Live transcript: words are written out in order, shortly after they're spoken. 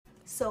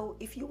So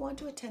if you want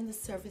to attend the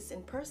service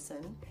in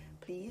person,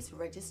 please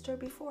register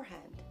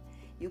beforehand.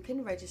 You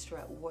can register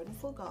at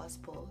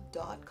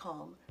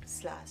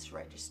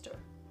wonderfulgospel.com/register.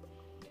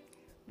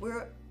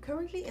 We're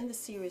currently in the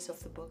series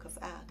of the book of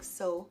Acts,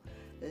 so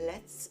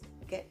let's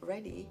get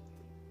ready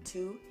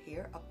to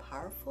hear a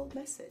powerful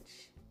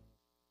message.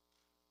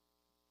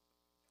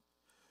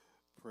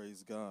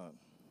 Praise God.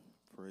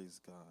 Praise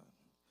God.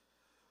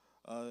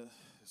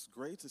 It's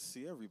great to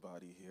see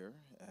everybody here,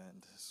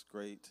 and it's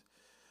great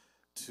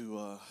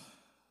to,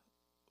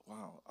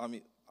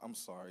 I'm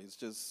sorry, it's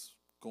just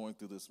going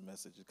through this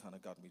message, it kind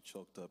of got me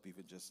choked up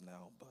even just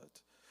now, but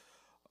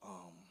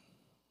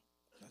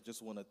I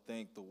just want to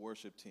thank the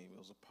worship team. It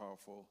was a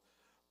powerful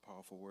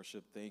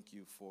worship. Thank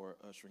you for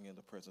ushering in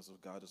the presence of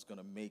God. It's going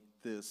to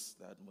make this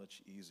that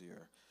much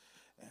easier.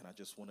 And I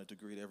just wanted to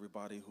greet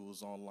everybody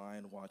who's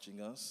online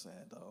watching us.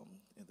 And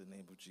in the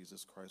name of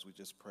Jesus Christ, we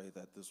just pray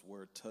that this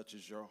word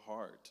touches your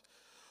heart,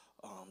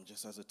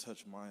 just as it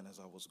touched mine as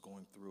I was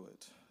going through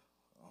it.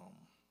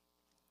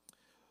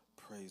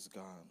 Praise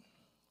God.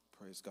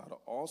 Praise God. I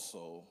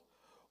also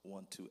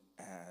want to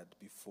add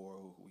before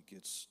we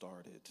get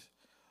started,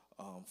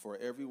 for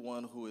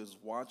everyone who is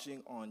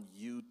watching on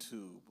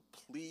YouTube,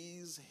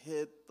 please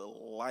hit the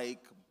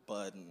like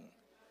button.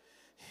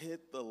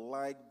 Hit the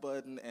like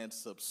button and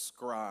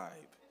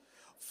subscribe.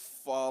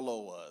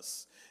 Follow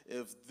us.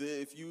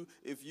 If you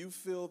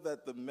feel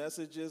that the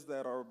messages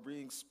that are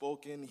being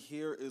spoken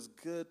here is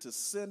good to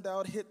send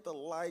out, hit the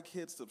like,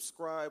 hit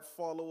subscribe,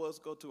 follow us,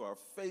 go to our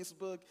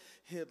Facebook,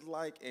 hit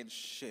like and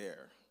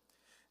share.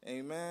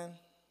 Amen.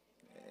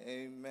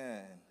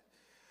 Amen.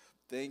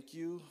 Thank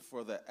you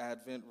for the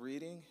Advent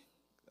reading.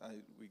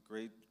 We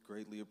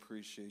greatly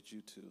appreciate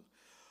you too.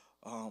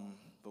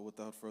 But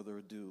without further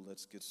ado,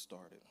 let's get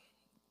started.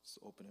 Let's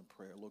open in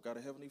prayer. Lord God,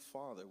 Heavenly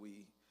Father,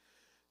 we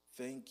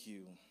thank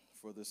you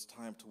for this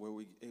time to where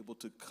we're able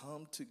to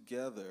come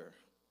together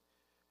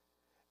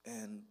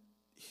and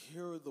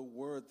hear the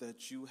word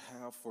that you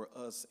have for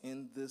us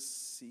in this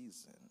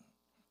season.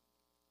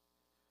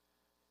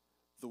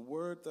 The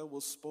word that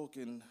was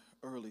spoken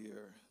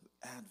earlier,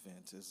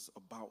 Advent, is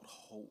about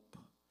hope.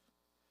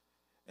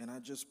 And I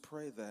just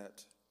pray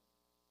that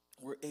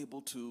we're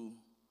able to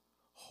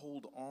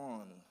hold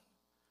on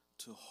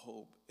to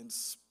hope in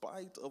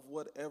spite of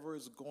whatever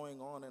is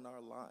going on in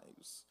our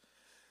lives,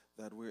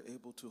 that we're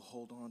able to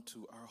hold on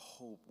to our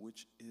hope,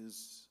 which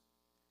is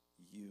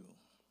you.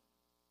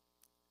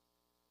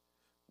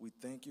 We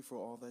thank you for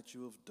all that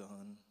you have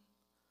done,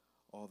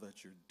 all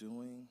that you're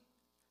doing,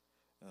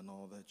 and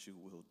all that you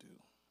will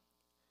do.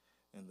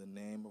 In the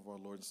name of our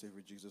Lord and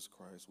Savior Jesus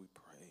Christ, we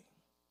pray.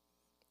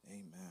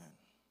 Amen.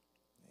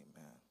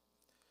 Amen.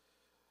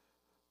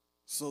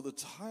 So the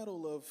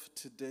title of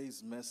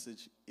today's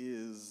message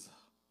is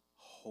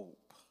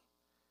Hope.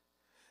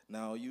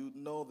 Now, you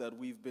know that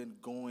we've been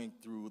going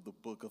through the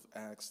book of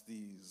Acts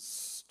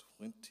these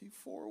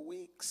 24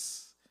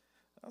 weeks.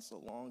 That's a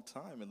long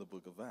time in the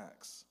book of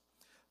Acts.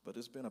 But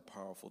it's been a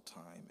powerful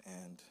time,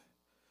 and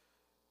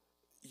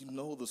you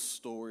know the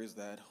stories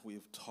that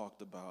we've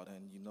talked about,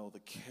 and you know the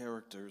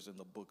characters in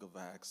the book of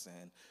Acts,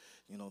 and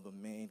you know the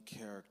main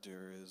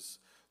character is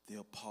the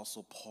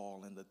Apostle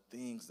Paul and the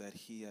things that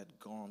he had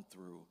gone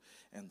through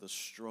and the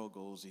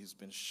struggles. He's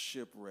been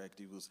shipwrecked.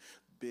 He was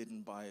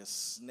bitten by a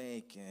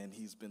snake, and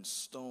he's been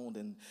stoned,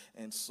 and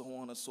so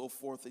on and so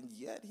forth. And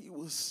yet he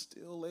was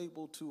still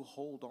able to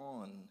hold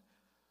on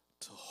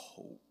to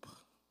hope.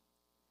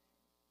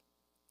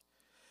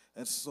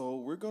 And so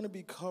we're going to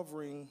be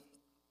covering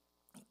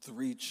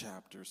 3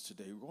 chapters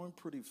today. We're going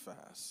pretty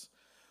fast.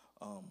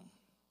 We're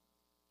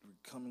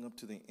coming up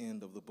to the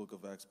end of the book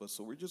of Acts, but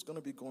so we're just going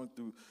to be going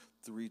through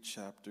 3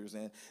 chapters.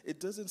 And it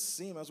doesn't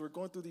seem, as we're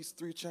going through these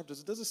 3 chapters,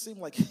 it doesn't seem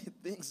like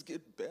things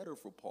get better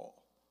for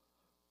Paul.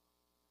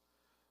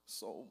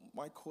 So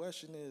my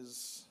question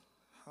is,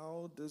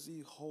 how does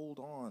he hold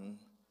on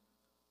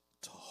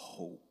to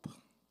hope?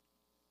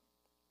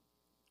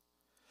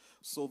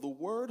 So the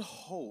word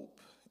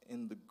hope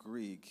in the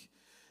Greek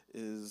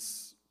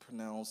is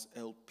pronounced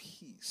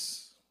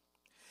elpis,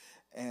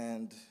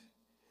 and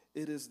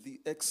it is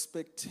the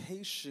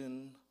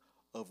expectation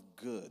of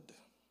good.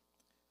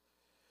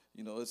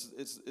 You know,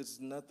 it's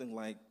nothing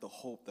like the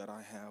hope that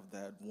I have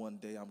that one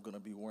day I'm going to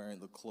be wearing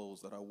the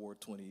clothes that I wore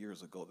 20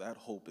 years ago. That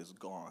hope is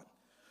gone,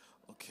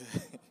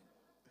 okay?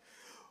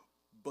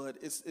 But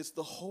it's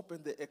the hope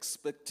and the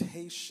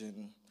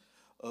expectation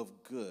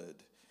of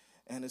good.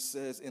 And it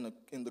says in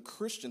the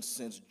Christian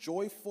sense,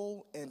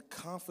 joyful and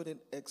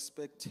confident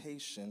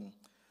expectation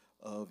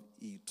of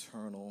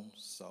eternal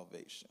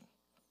salvation.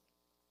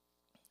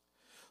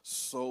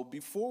 So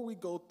before we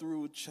go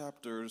through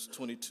chapters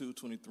 22,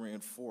 23,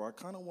 and 4, I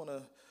kind of want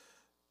to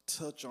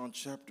touch on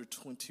chapter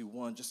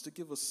 21 just to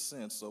give a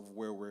sense of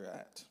where we're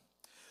at.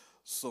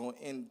 So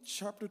in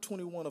chapter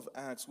 21 of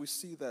Acts, we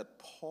see that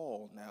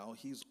Paul now,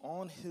 he's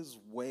on his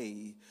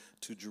way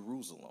to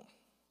Jerusalem.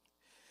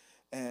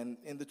 And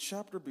in the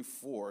chapter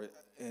before,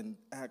 in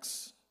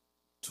Acts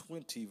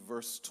 20,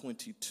 verse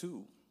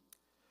 22,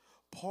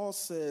 Paul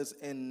says,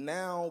 "And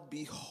now,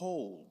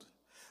 behold,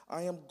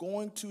 I am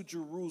going to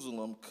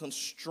Jerusalem,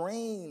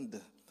 constrained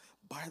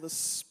by the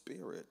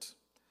Spirit,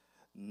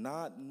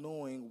 not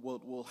knowing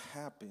what will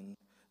happen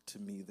to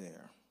me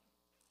there.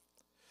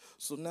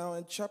 So now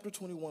in chapter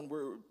 21,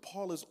 where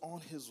Paul is on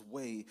his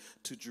way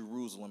to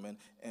Jerusalem,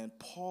 and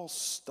Paul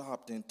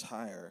stopped in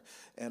Tyre.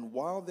 And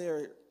while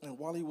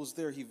he was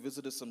there, he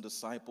visited some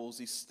disciples.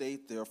 He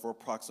stayed there for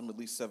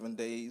approximately 7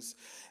 days.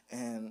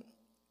 And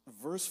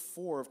verse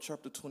 4 of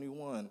chapter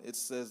 21, it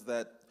says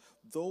that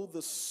through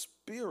the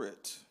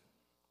Spirit,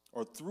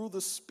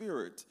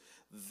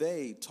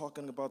 they,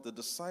 talking about the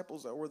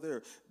disciples that were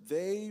there,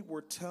 they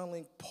were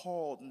telling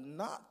Paul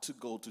not to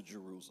go to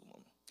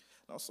Jerusalem.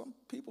 Now, some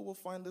people will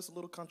find this a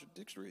little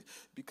contradictory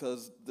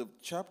because the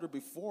chapter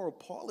before,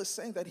 Paul is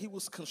saying that he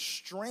was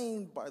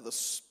constrained by the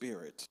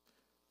Spirit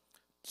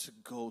to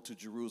go to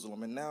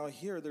Jerusalem. And now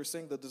here they're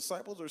saying, the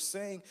disciples are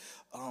saying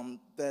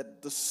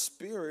that the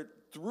Spirit,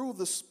 through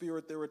the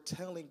Spirit, they were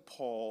telling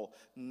Paul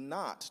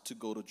not to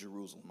go to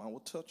Jerusalem. I will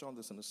touch on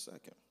this in a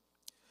second.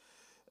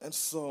 And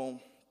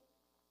so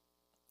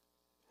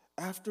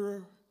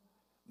after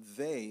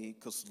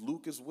because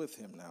Luke is with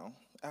him now,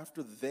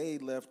 after they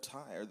left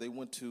Tyre, they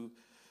went to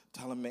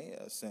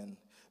Ptolemais, and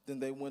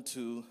then they went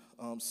to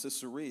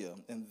Caesarea,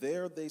 and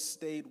there they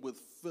stayed with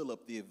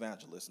Philip the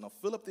evangelist. Now,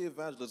 Philip the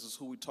evangelist is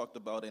who we talked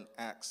about in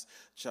Acts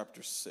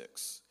chapter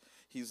 6.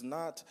 He's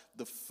not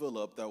the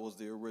Philip that was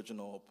the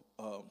original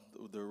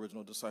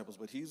disciples,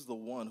 but he's the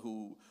one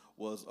who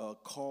was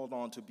called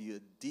on to be a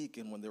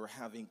deacon when they were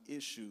having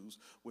issues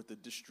with the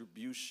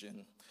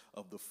distribution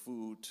of the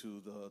food to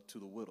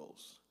the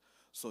widows.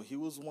 So he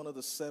was one of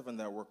the 7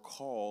 that were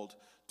called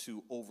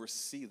to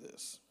oversee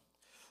this.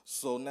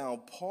 So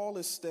now Paul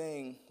is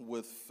staying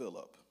with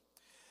Philip.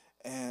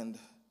 And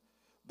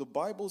the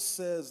Bible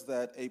says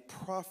that a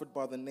prophet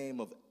by the name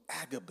of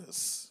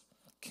Agabus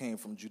came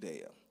from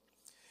Judea.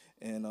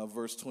 In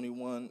verse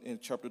 21, in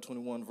chapter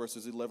 21,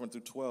 verses 11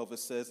 through 12, it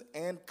says,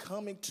 and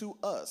coming to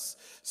us,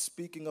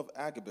 speaking of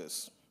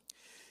Agabus,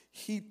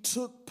 he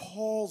took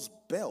Paul's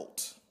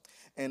belt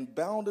and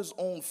bound his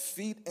own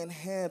feet and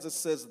hands. It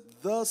says,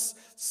 thus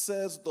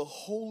says the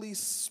Holy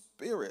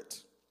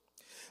Spirit,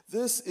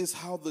 this is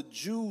how the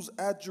Jews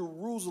at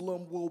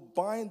Jerusalem will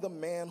bind the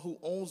man who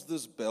owns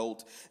this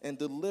belt and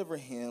deliver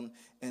him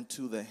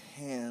into the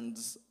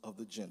hands of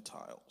the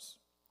Gentiles.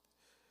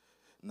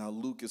 Now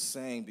Luke is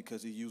saying,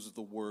 because he uses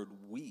the word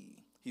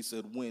we, he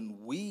said, when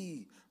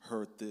we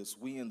heard this,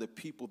 we and the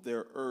people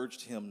there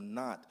urged him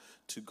not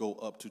to go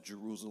up to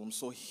Jerusalem.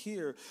 So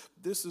here,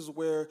 this is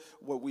where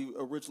what we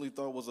originally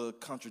thought was a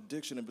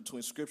contradiction in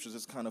between scriptures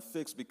is kind of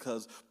fixed,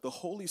 because the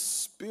Holy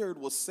Spirit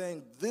was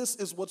saying this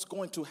is what's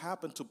going to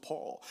happen to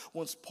Paul.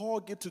 Once Paul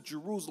gets to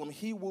Jerusalem,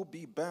 he will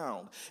be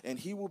bound, and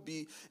he will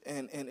be,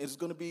 and it's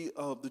going to be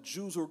the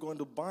Jews who are going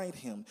to bind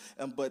him.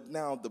 But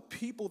now the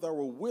people that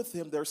were with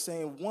him, they're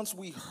saying, once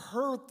we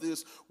heard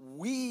this,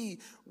 we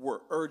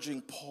were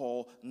urging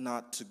Paul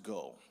not to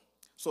go.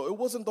 So it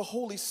wasn't the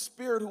Holy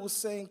Spirit who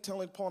was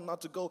telling Paul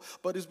not to go,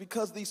 but it's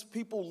because these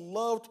people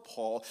loved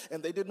Paul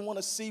and they didn't want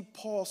to see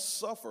Paul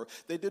suffer.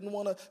 They didn't even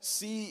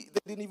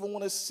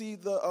want to see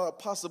the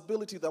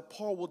possibility that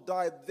Paul will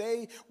die.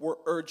 They were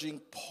urging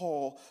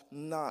Paul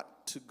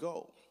not to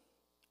go.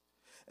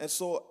 And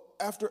so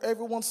after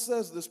everyone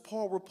says this,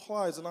 Paul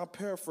replies, and I'm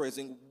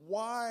paraphrasing,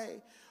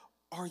 why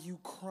are you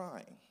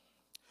crying?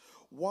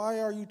 Why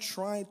are you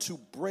trying to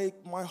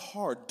break my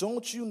heart?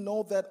 Don't you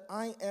know that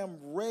I am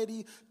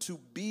ready to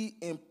be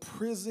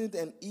imprisoned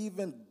and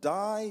even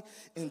die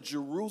in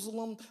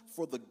Jerusalem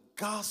for the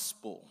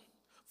gospel,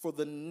 for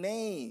the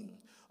name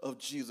of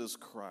Jesus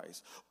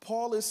Christ?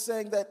 Paul is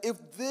saying that if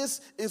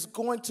this is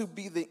going to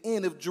be the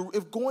end,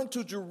 if going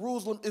to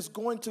Jerusalem is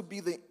going to be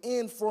the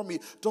end for me,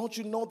 don't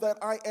you know that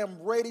I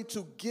am ready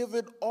to give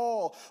it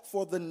all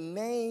for the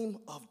name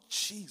of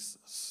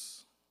Jesus?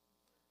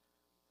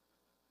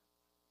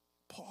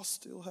 Paul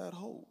still had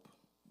hope.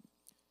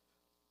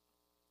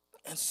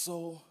 And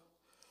so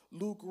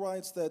Luke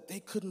writes that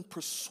they couldn't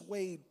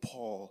persuade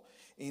Paul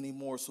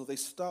anymore, so they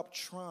stopped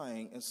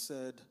trying and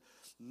said,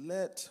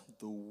 let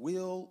the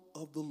will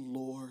of the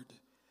Lord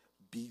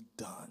be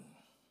done.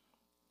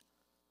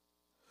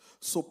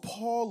 So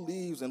Paul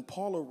leaves, and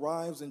Paul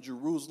arrives in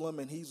Jerusalem,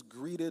 and he's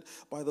greeted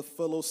by the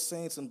fellow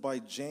saints and by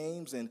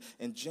James. And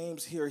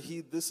James here,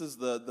 this is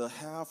the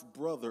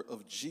half-brother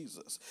of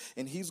Jesus.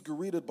 And he's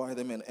greeted by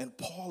them, and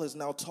Paul is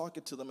now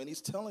talking to them, and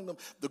he's telling them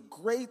the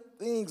great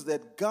things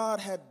that God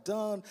had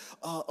done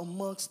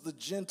amongst the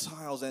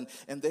Gentiles. And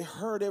they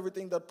heard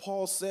everything that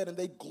Paul said, and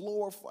they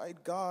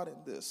glorified God in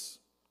this.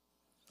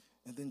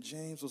 And then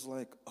James was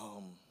like,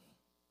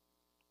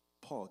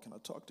 Paul, can I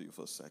talk to you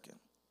for a second?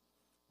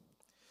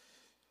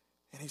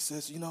 And he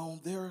says,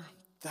 there are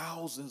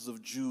thousands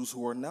of Jews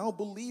who are now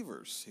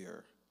believers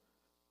here,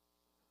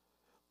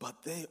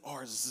 but they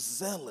are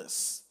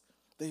zealous.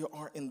 They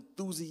are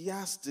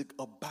enthusiastic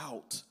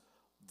about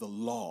the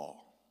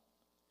law.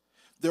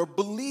 They're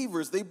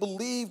believers. They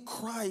believe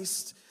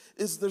Christ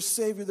is their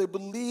Savior. They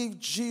believe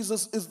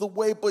Jesus is the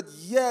way, but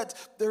yet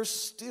they're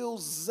still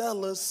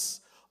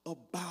zealous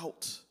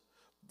about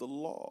the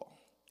law.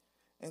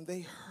 And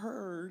they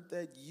heard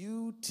that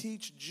you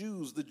teach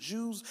Jews, the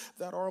Jews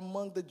that are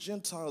among the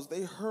Gentiles,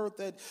 they heard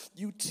that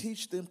you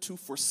teach them to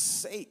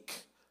forsake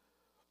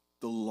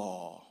the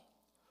law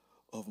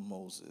of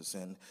Moses,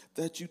 and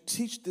that you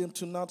teach them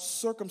to not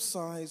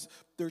circumcise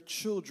their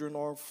children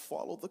or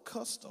follow the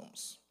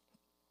customs.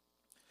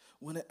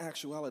 When in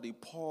actuality,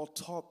 Paul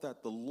taught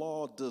that the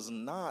law does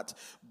not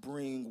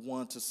bring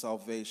one to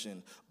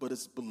salvation, but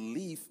it's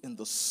belief in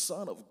the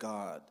Son of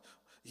God.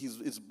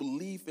 It's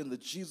belief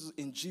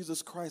in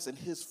Jesus Christ and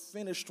his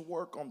finished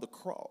work on the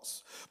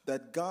cross.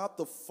 That God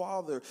the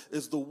Father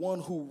is the one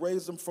who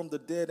raised him from the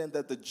dead, and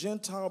that the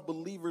Gentile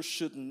believers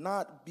should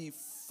not be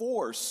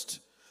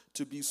forced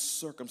to be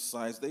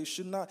circumcised. They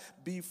should not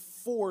be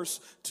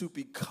forced to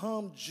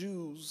become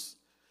Jews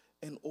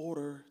in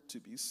order to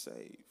be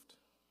saved,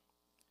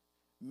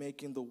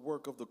 making the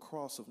work of the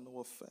cross of no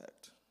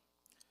effect.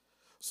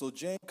 So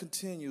James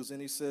continues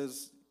and he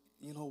says,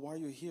 you know, while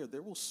you're here, they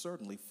will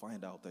certainly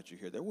find out that you're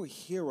here. They will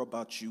hear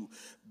about you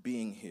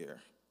being here.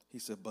 He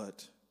said,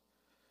 but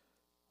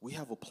we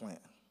have a plan.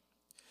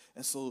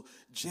 And so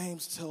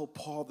James tells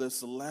Paul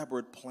this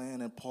elaborate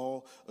plan, and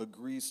Paul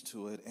agrees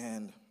to it.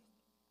 And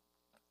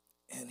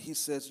he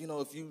says, you know,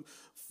 if you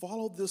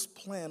follow this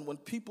plan, when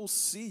people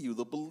see you,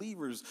 the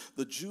believers,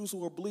 the Jews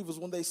who are believers,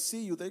 when they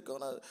see you, they're going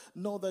to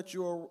know that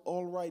you're an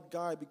all right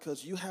guy,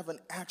 because you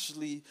haven't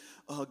actually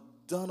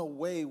done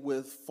away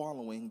with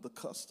following the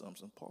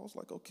customs. And Paul's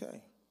like,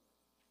 okay,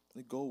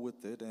 they go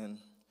with it. And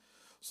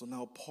so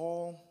now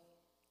Paul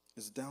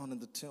is down in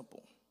the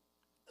temple,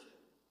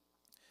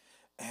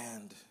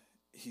 and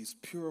he's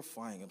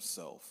purifying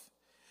himself.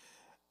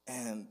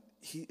 And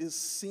he is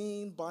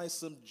seen by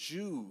some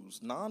Jews,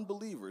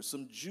 non-believers,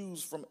 some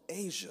Jews from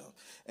Asia.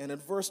 And in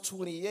verse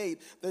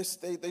 28,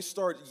 they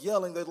start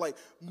yelling. They're like,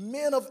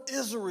 men of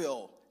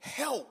Israel,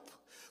 help.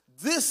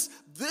 This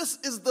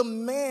is the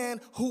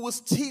man who was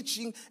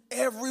teaching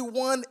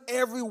everyone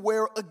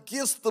everywhere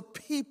against the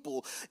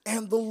people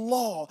and the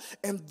law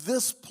and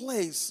this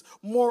place.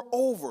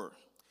 Moreover,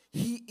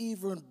 he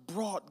even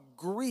brought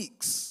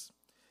Greeks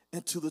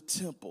into the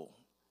temple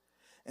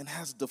and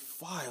has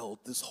defiled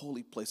this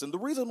holy place. And the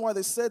reason why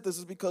they said this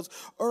is because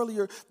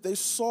earlier they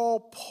saw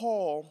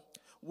Paul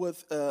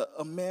with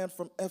a man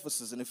from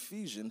Ephesus, an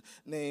Ephesian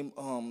named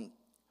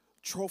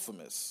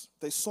Trophimus.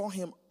 They saw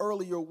him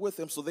earlier with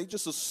him, so they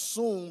just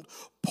assumed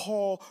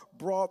Paul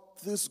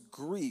brought this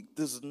Greek,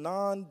 this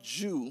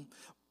non-Jew,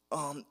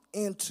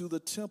 into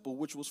the temple,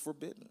 which was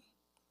forbidden.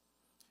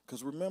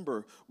 Because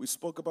remember, we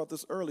spoke about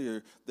this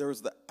earlier, there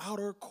is the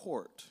outer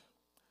court,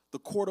 the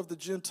court of the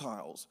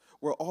Gentiles,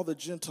 where all the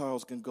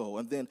Gentiles can go.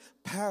 And then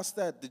past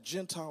that, the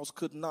Gentiles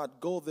could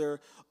not go there,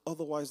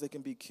 otherwise they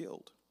can be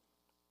killed.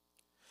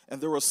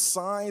 And there were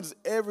signs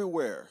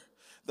everywhere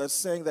that's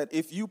saying that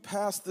if you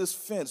pass this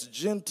fence,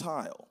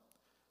 Gentile,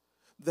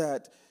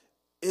 that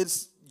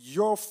it's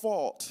your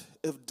fault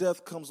if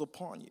death comes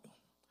upon you.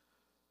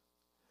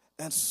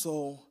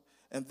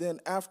 And then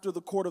after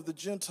the court of the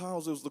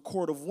Gentiles, there was the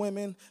court of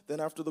women. Then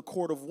after the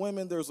court of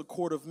women, there's a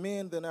court of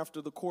men. Then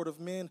after the court of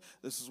men,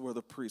 this is where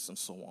the priests and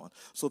so on.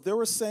 So they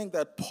were saying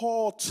that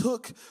Paul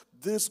took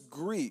this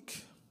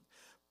Greek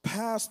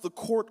past the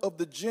court of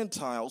the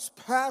Gentiles,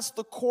 past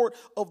the court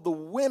of the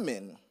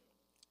women,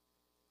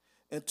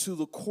 and to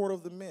the court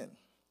of the men,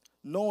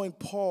 knowing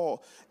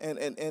Paul and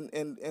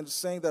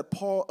saying that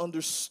Paul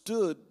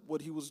understood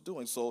what he was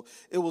doing. So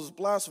it was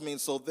blasphemy.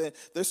 And so then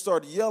they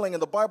started yelling,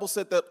 and the Bible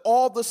said that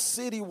all the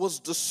city was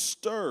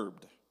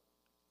disturbed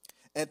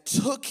and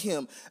took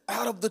him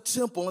out of the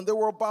temple, and they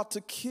were about to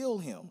kill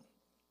him.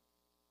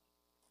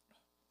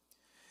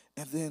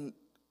 And then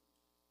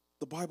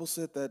the Bible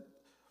said that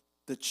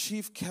the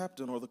chief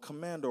captain or the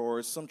commander,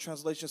 or some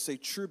translations say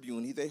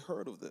tribune, they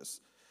heard of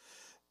this.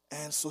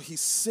 And so he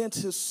sent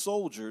his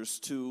soldiers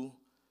to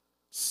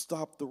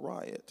stop the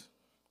riot.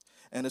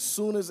 And as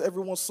soon as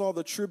everyone saw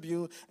the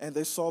tribune and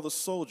they saw the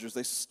soldiers,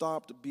 they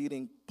stopped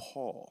beating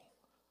Paul.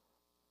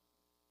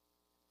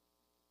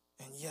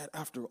 And yet,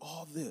 after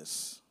all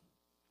this,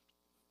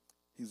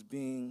 he's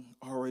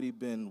already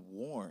been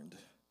warned.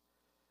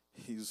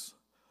 He's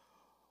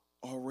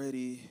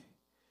already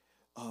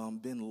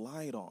been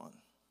lied on.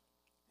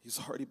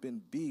 He's already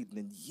been beaten.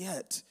 And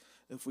yet,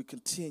 if we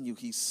continue,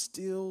 he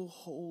still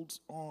holds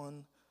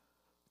on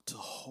to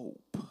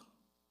hope.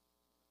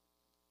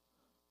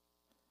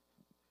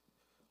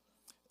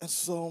 And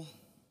so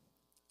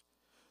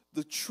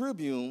the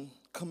tribune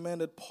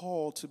commanded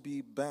Paul to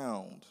be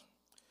bound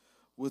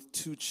with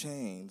 2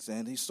 chains,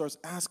 and he starts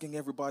asking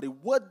everybody,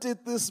 what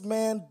did this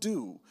man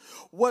do?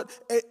 What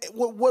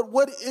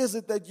is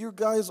it that you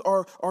guys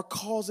are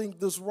causing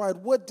this riot?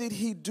 What did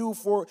he do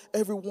for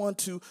everyone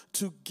to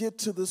get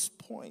to this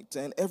point?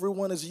 And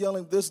everyone is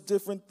yelling this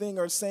different thing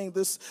or saying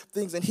this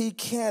things, and he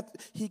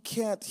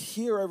can't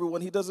hear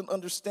everyone. He doesn't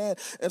understand.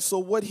 And so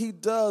what he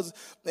does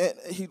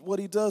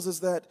is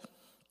that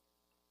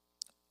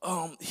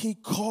he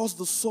caused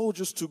the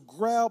soldiers to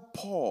grab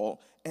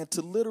Paul and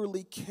to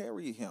literally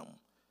carry him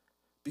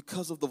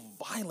because of the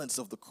violence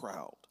of the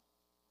crowd.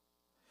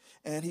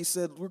 And he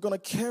said, we're going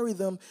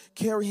to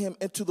carry him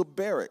into the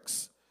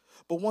barracks.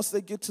 But once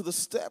they get to the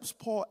steps,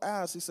 Paul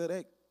asked, he said,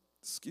 hey,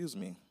 excuse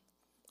me,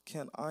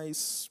 can I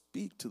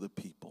speak to the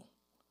people?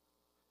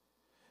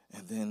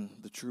 And then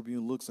the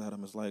tribune looks at him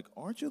and is like,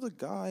 aren't you the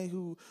guy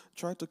who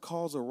tried to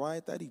cause a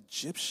riot, that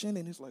Egyptian?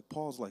 And he's like,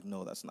 Paul's like,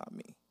 no, that's not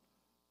me.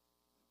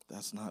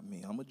 That's not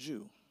me. I'm a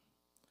Jew.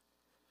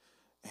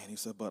 And he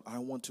said, but I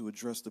want to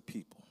address the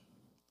people.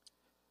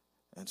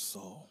 And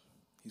so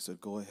he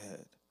said, go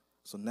ahead.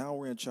 So now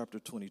we're in chapter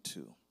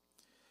 22.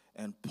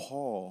 And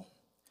Paul,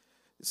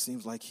 it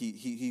seems like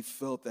he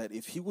felt that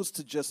if he was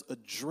to just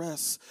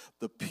address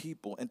the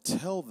people and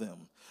tell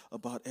them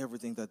about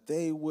everything, that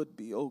they would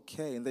be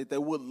okay and they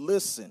would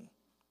listen.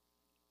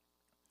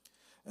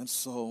 And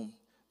so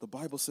the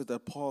Bible said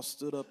that Paul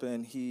stood up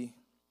and he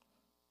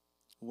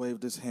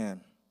waved his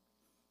hand.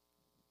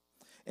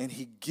 And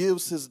he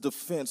gives his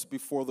defense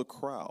before the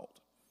crowd.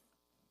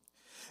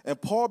 And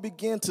Paul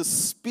began to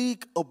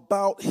speak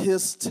about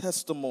his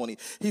testimony.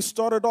 He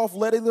started off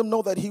letting them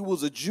know that he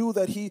was a Jew,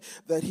 that he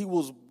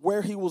was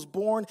where he was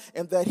born,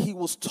 and that he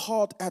was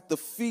taught at the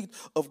feet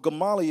of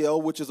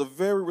Gamaliel, which is a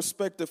very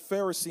respected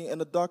Pharisee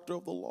and a doctor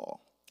of the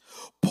law.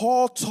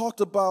 Paul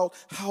talked about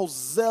how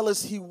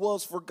zealous he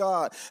was for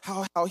God,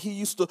 how he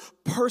used to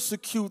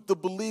persecute the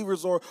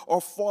believers or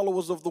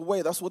followers of the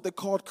way. That's what they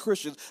called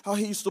Christians. How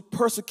he used to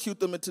persecute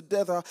them into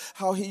death,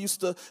 how he used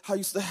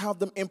to have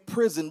them in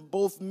prison,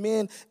 both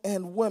men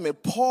and women.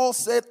 Paul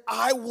said,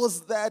 I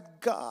was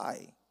that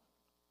guy.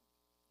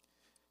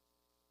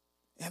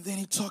 And then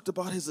he talked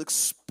about his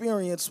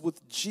experience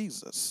with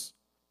Jesus.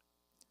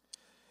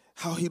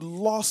 How he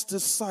lost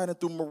his sight, and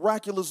through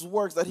miraculous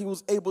works that he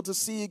was able to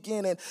see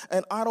again.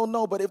 And I don't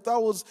know, but if that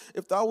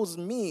was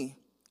me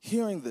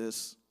hearing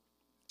this,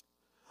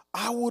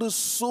 I would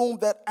assume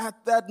that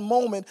at that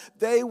moment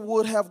they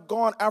would have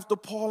gone after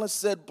Paul and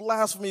said,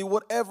 blasphemy,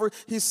 whatever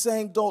he's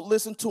saying, don't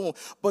listen to him.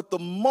 But the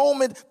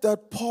moment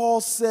that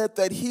Paul said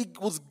that he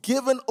was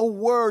given a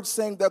word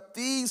saying that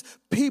these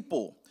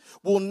people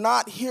will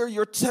not hear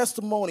your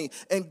testimony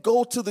and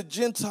go to the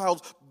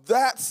Gentiles,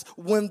 that's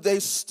when they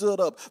stood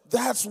up.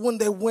 That's when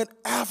they went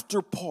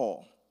after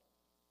Paul.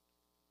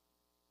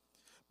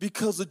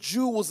 Because a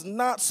Jew was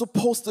not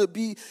supposed to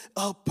be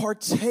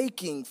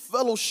partaking,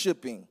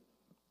 fellowshipping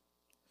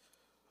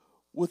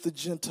with the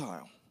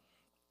Gentile.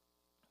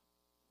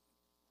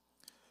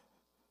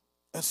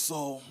 And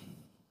so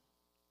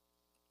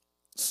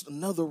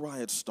another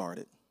riot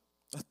started,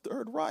 a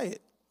third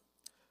riot.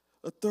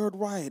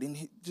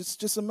 And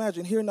just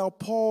imagine here now,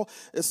 Paul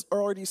has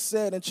already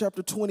said in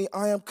chapter 20,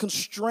 I am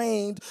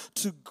constrained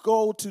to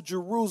go to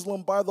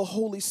Jerusalem by the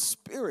Holy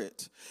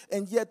Spirit.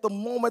 And yet the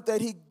moment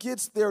that he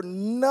gets there,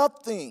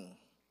 nothing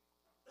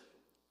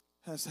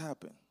has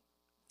happened.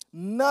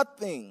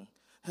 Nothing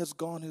has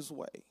gone his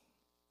way.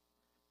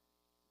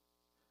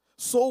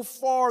 So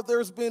far,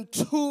 there's been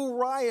 2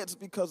 riots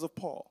because of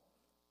Paul.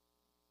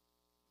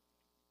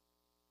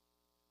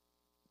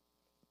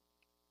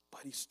 But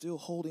he's still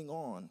holding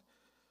on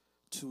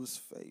to his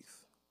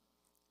faith.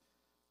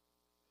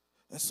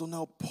 And so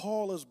now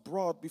Paul is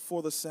brought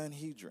before the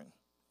Sanhedrin,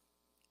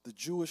 the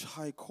Jewish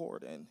high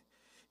court, and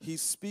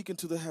he's speaking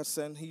to the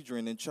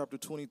Sanhedrin in chapter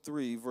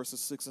 23,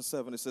 verses 6 and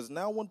 7. It says,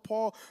 now when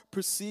Paul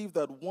perceived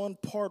that one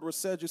part were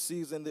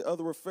Sadducees and the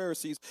other were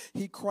Pharisees,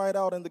 he cried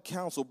out in the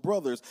council,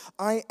 brothers,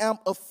 I am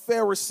a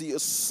Pharisee, a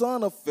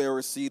son of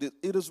Pharisee.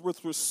 It is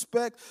with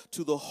respect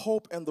to the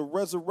hope and the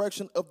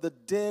resurrection of the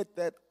dead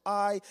that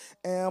I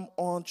am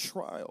on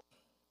trial.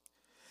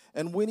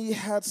 And when he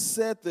had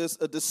said this,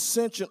 a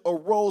dissension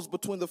arose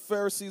between the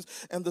Pharisees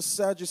and the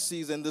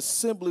Sadducees, and the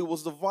assembly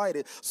was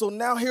divided. So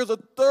now here's a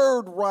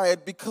third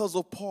riot because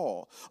of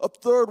Paul. A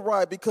third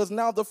riot because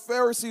now the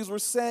Pharisees were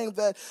saying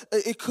that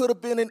it could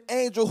have been an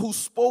angel who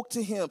spoke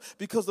to him,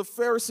 because the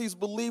Pharisees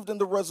believed in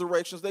the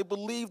resurrections. They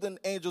believed in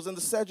angels, and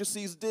the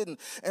Sadducees didn't.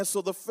 And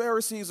so the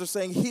Pharisees are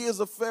saying, he is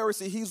a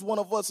Pharisee, he's one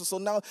of us. And so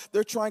now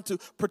they're trying to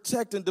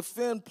protect and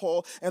defend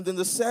Paul. And then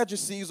the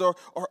Sadducees are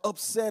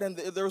upset, and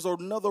there's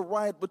another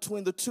riot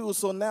between the two.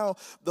 So now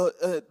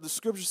the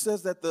scripture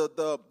says that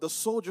the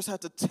soldiers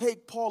had to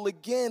take Paul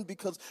again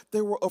because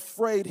they were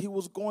afraid he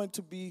was going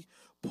to be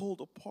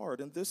pulled apart.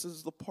 And this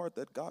is the part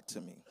that got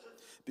to me,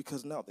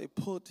 because now they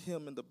put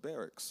him in the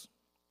barracks.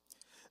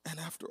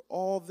 And after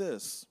all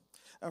this,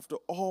 after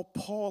all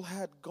Paul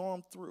had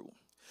gone through,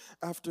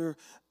 after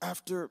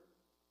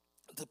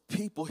the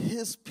people,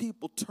 his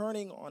people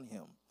turning on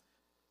him,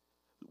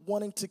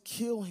 wanting to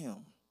kill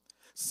him,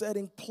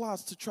 setting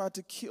plots to try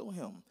to kill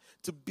him,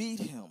 to beat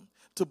him,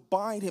 to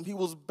bind him. He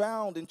was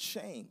bound in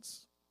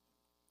chains.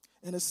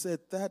 And it said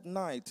that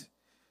night,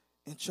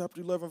 in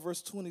chapter 11,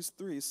 verse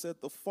 23, it said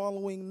the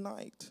following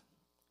night,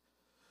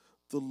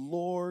 the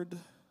Lord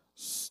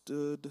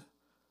stood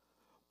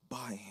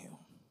by him.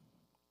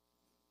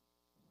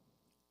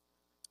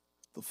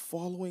 The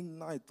following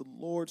night, the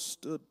Lord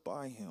stood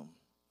by him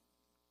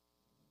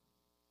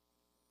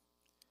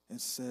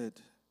and said,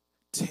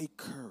 take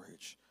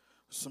courage.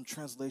 Some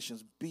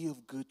translations, be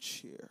of good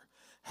cheer.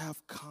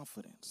 Have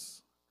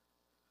confidence.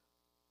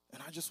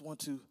 And I just want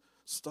to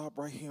stop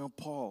right here and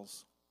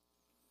pause.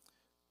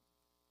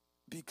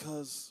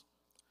 Because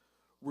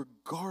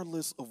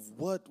regardless of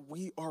what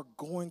we are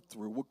going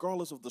through,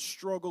 regardless of the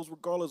struggles,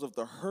 regardless of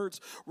the hurts,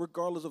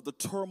 regardless of the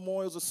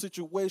turmoils or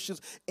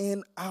situations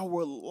in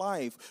our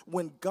life,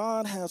 when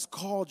God has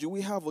called you, we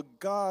have a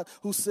God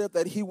who said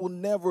that he will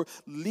never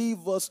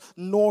leave us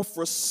nor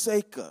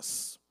forsake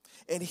us.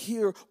 And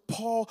here,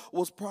 Paul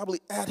was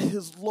probably at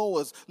his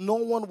lowest. No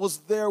one was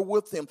there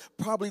with him,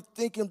 probably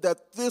thinking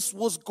that this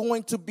was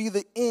going to be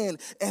the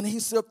end. And he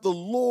said the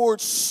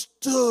Lord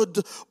stood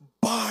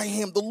by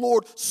him. The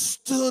Lord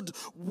stood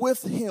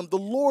with him. The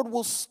Lord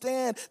will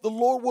stand. The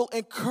Lord will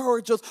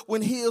encourage us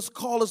when he has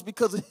called us,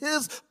 because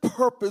his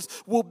purpose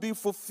will be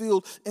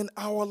fulfilled in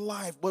our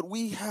life. But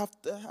we have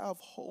to have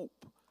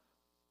hope.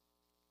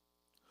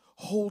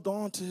 Hold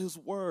on to his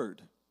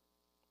word.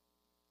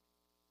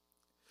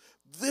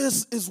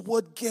 This is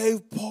what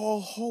gave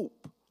Paul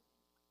hope.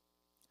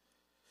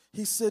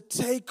 He said,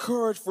 take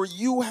courage, for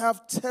you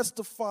have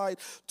testified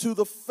to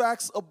the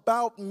facts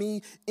about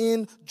me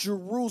in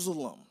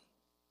Jerusalem.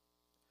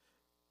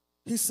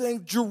 He's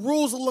saying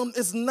Jerusalem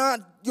is not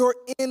your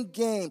end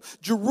game.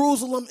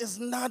 Jerusalem is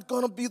not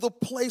going to be the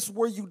place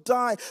where you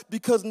die,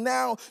 because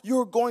now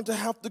you're going to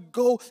have to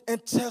go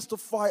and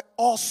testify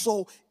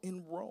also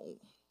in Rome.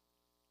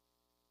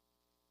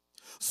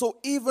 So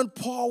even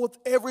Paul, with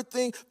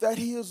everything that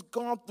he has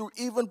gone through,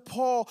 even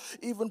Paul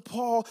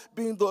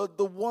being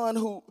the one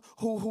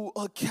who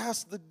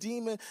cast the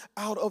demon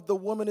out of the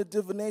woman of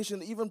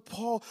divination, even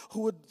Paul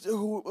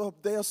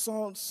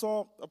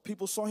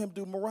people saw him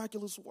do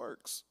miraculous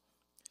works.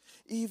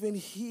 Even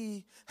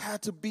he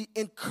had to be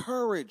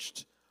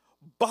encouraged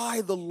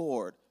by the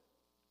Lord.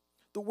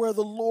 Where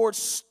the Lord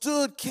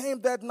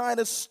came that night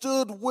and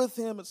stood with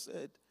him and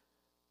said,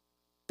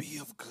 be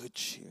of good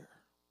cheer.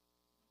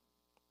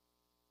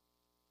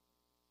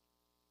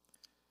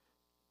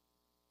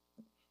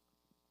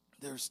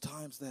 There's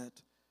times that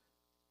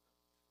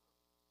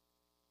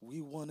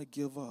we want to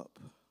give up.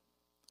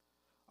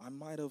 I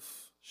might have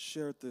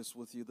shared this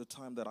with you the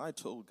time that I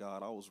told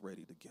God I was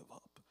ready to give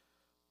up.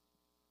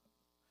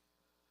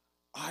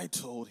 I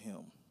told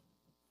him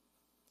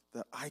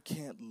that I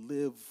can't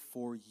live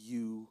for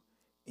you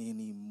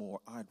anymore.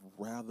 I'd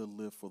rather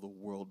live for the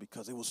world,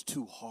 because it was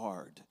too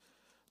hard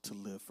to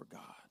live for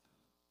God.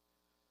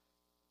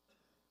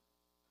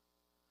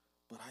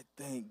 But I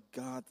thank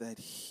God that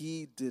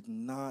he did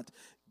not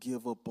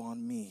give up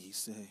on me. He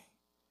said,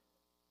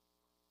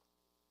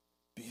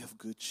 be of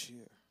good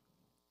cheer.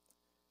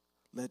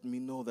 Let me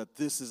know that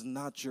this is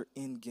not your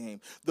end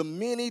game. The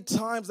many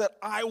times that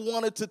I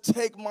wanted to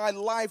take my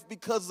life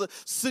because the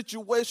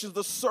situations,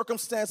 the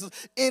circumstances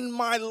in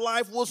my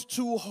life was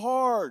too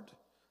hard.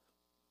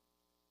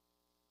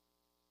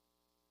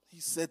 He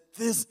said,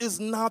 this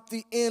is not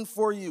the end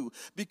for you,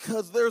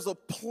 because there's a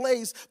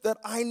place that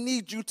I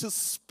need you to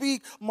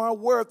speak my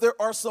word. There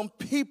are some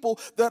people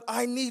that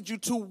I need you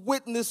to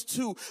witness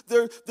to.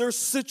 There's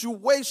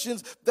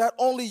situations that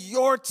only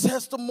your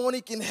testimony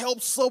can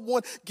help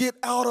someone get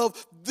out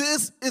of.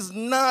 This is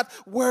not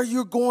where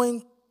you're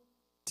going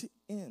to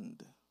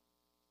end.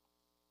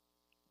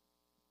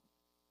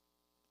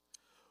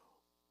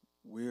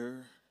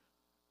 We're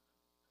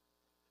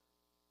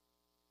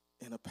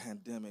in a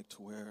pandemic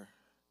to where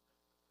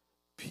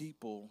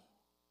people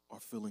are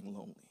feeling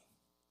lonely.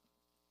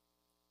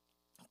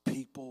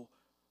 People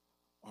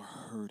are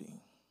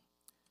hurting.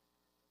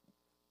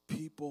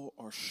 People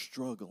are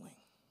struggling.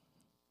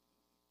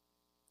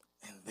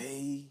 And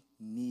they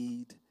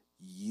need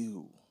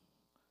you.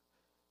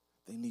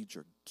 They need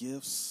your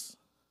gifts,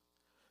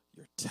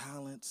 your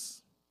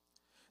talents.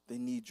 They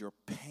need your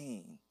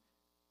pain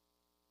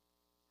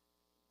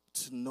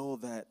to know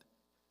that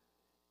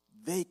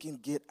they can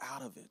get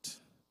out of it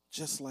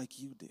just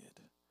like you did.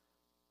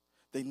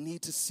 They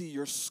need to see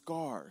your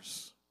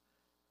scars,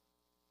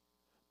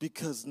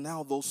 because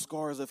now those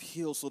scars have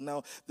healed. So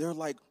now they're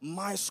like,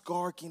 my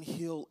scar can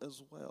heal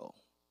as well.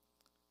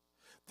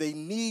 They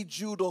need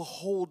you to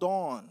hold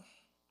on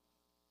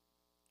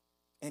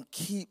and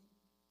keep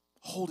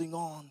holding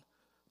on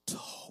to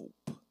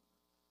hope.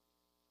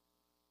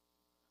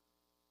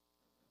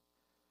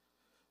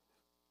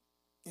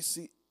 You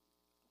see,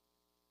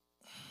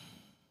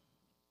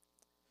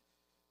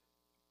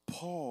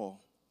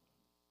 Paul,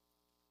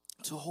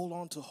 to hold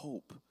on to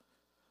hope.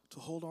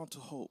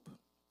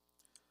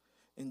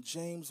 In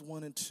James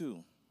 1 and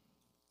 2,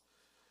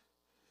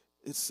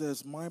 it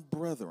says, my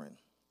brethren,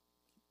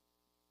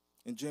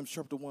 in James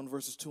chapter 1,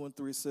 verses 2 and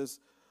 3, it says,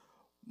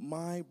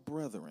 my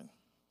brethren,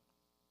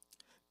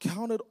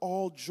 count it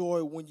all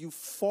joy when you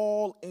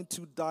fall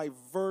into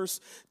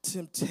diverse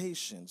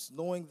temptations,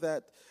 knowing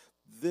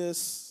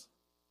this,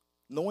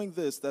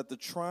 that the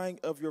trying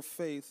of your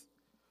faith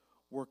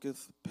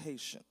worketh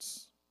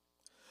patience.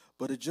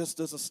 But it just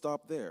doesn't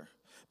stop there.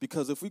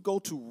 Because if we go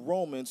to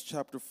Romans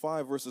chapter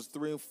 5, verses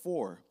 3 and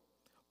 4,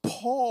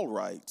 Paul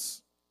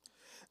writes,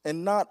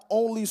 and not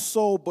only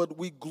so, but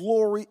we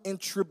glory in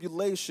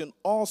tribulation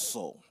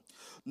also,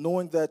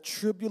 knowing that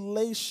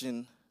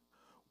tribulation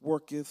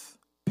worketh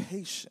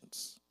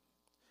patience.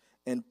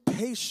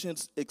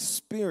 patience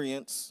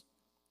experience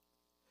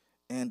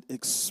and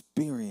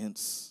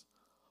experience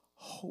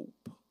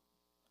hope.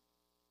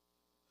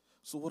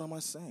 So what am I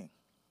saying?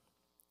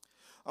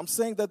 I'm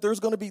saying that there's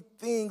going to be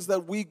things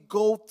that we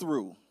go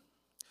through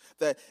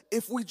that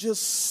if we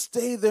just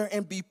stay there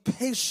and be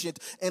patient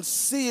and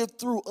see it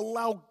through,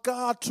 allow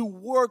God to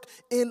work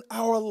in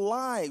our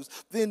lives,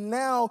 then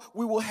now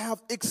we will have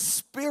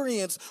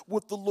experience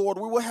with the Lord.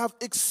 We will have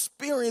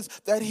experience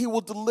that He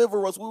will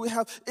deliver us. We will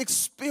have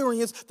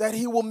experience that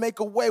He will make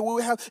a way. We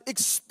will have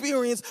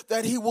experience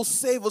that He will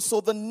save us.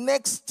 So the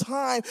next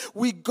time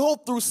we go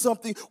through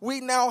something, we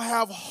now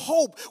have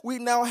hope. We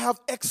now have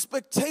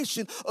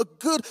expectation, a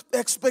good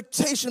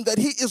expectation that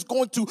He is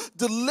going to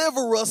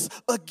deliver us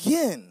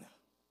again.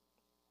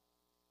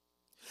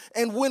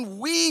 And when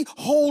we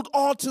hold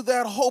on to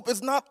that hope,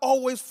 it's not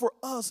always for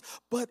us,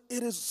 but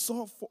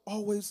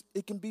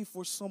it can be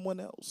for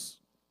someone else.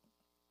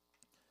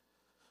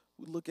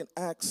 We look in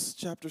Acts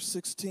chapter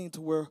 16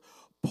 to where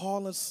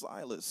Paul and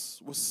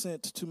Silas were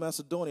sent to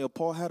Macedonia.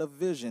 Paul had a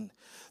vision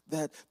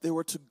that they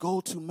were to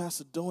go to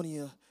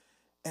Macedonia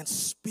and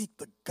speak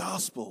the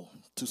gospel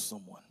to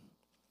someone.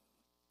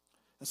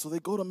 And so they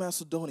go to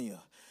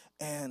Macedonia,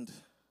 and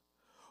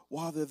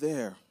while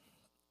they're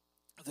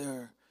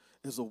there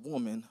is a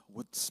woman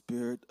with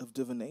spirit of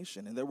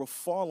divination. And they were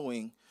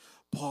following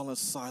Paul and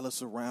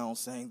Silas around,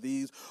 saying,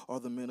 these are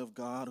the men of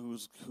God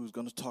who's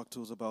going to talk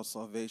to us about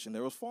salvation.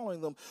 They were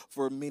following them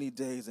for many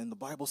days, and the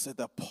Bible said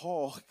that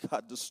Paul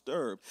got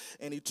disturbed,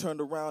 and he turned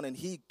around and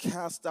he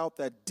cast out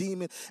that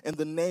demon in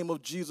the name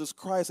of Jesus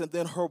Christ. And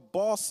then her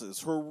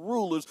bosses, her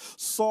rulers,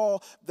 saw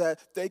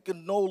that they could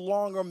no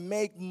longer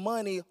make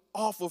money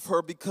off of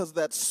her because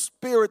that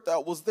spirit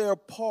that was there,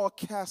 Paul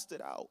cast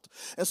it out.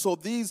 And so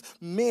these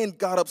men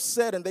got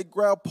upset, and they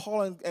grabbed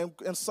Paul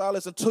and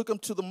Silas and took them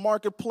to the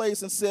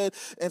marketplace and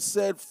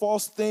said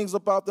false things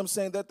about them,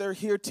 saying that they're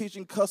here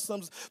teaching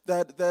customs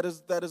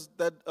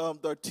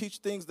that teach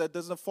things that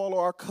doesn't follow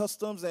our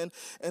customs, and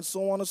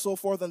so on and so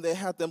forth. And they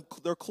had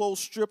their clothes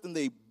stripped, and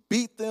they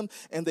beat them,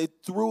 and they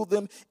threw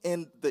them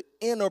in the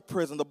inner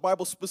prison. The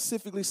Bible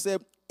specifically said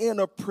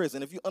inner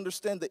prison. If you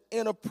understand the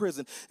inner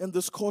prison in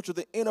this culture,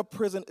 the inner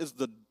prison is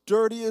the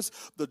dirtiest,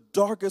 the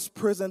darkest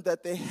prison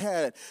that they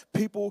had.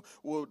 People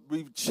would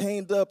be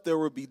chained up, they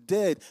would be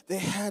dead. They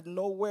had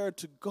nowhere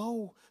to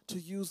go to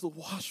use the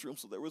washroom,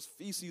 so there was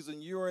feces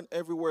and urine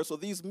everywhere. So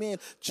these men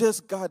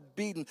just got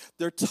beaten.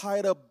 They're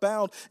tied up,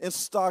 bound in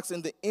stocks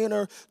in the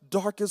inner,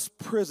 darkest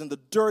prison, the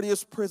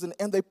dirtiest prison,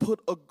 and they put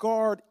a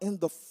guard in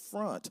the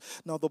front.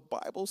 Now, the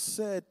Bible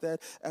said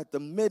that at the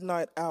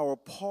midnight hour,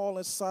 Paul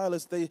and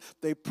Silas, they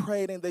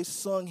prayed and they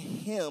sung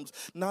hymns,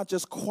 not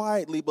just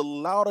quietly, but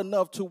loud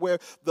enough to where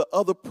the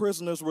other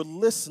prisoners were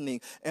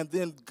listening. And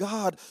then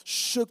God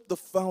shook the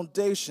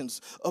foundations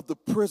of the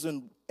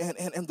prison,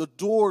 and the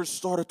doors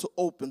started to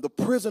open. The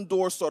prison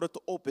doors started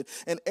to open,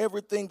 and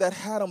everything that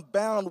had them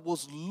bound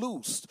was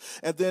loosed.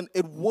 And then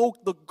it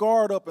woke the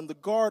guard up, and the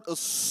guard,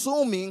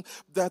 assuming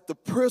that the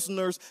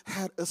prisoners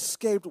had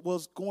escaped,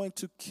 was going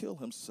to kill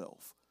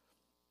himself.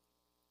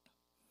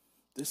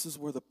 This is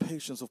where the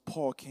patience of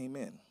Paul came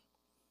in.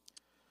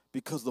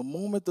 Because the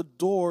moment the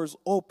doors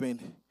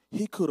opened,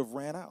 he could have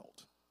ran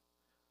out.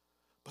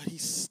 But he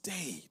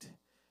stayed.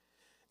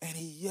 And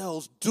he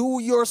yells, "Do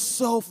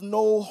yourself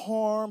no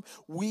harm.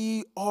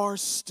 We are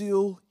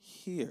still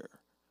here."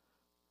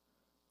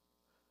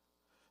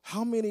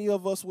 How many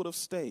of us would have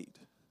stayed?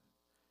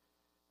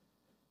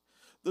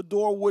 The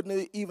door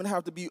wouldn't even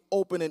have to be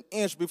open an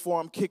inch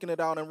before I'm kicking it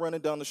out and running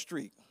down the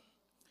street.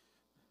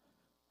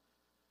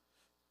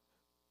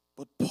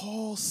 But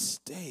Paul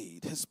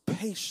stayed. His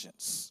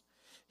patience.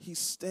 He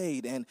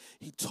stayed, and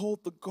he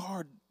told the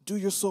guard, "Do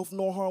yourself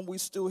no harm, we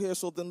still here."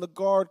 So then the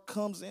guard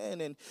comes in,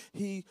 and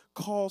he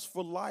calls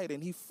for light,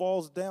 and he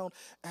falls down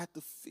at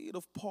the feet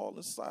of Paul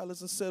and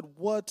Silas and said,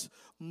 "What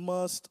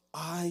must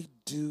I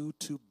do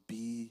to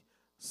be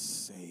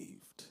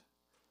saved?"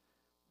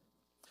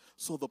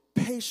 So the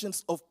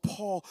patience of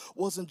Paul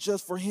wasn't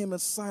just for him and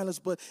Silas,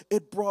 but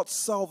it brought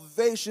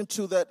salvation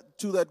to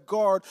that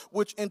guard,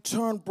 which in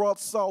turn brought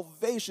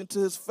salvation to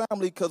his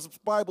family, because the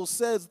Bible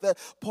says that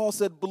Paul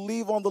said,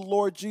 "Believe on the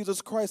Lord Jesus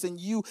Christ, and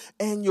you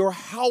and your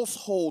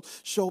household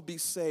shall be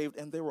saved."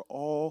 And they were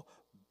all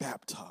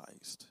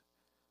baptized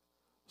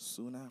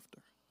soon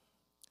after.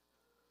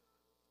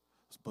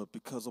 But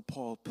because of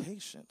Paul's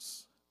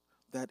patience,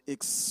 that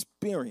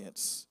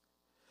experience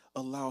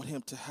allowed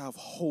him to have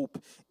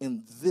hope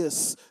in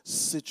this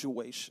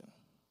situation.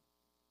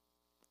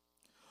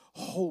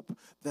 Hope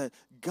that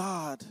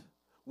God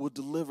will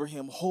deliver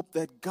him. Hope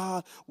that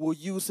God will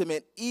use him.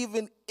 And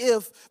even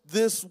if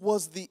this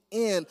was the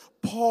end,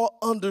 Paul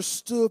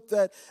understood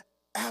that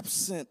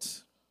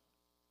absent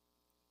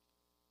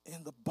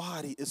in the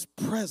body is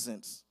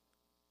presence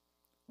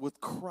with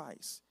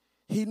Christ.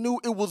 He knew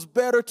it was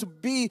better to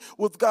be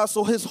with God,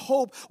 so his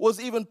hope was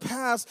even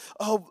past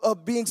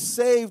of being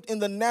saved in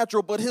the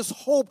natural, but his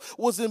hope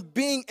was in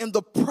being in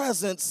the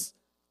presence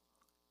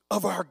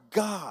of our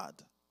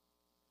God.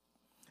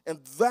 And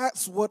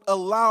that's what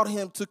allowed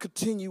him to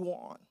continue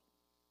on.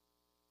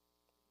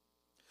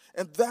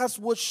 And that's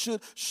what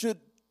should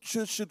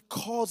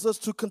cause us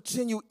to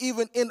continue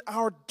even in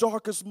our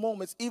darkest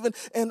moments, even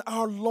in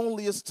our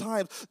loneliest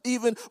times,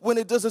 even when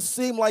it doesn't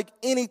seem like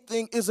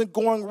anything isn't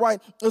going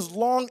right. As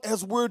long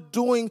as we're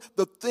doing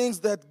the things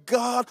that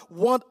God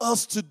wants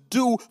us to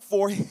do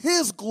for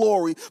his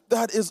glory,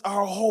 that is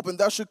our hope, and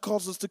that should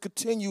cause us to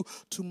continue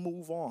to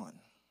move on.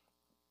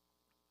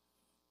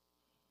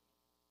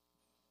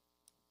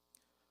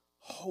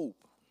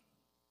 Hope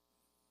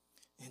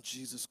in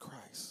Jesus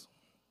Christ.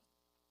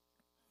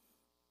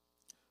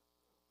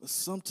 But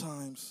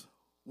sometimes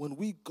when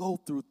we go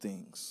through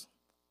things,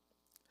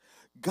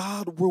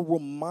 God will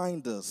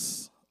remind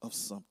us of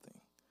something.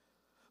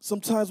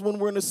 Sometimes when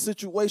we're in a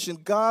situation,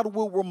 God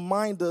will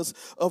remind us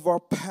of our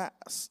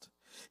past.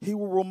 He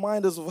will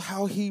remind us of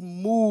how he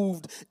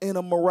moved in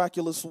a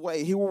miraculous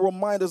way. He will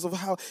remind us of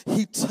how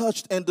he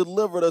touched and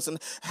delivered us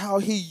and how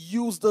he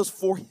used us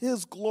for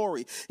his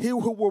glory. He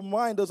will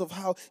remind us of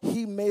how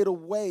he made a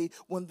way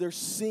when there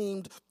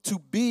seemed to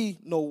be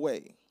no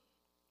way,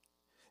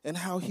 and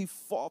how he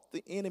fought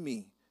the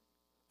enemy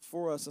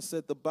for us and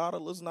said, the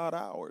battle is not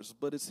ours,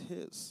 but it's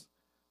his.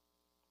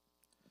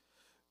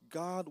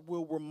 God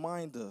will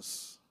remind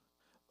us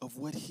of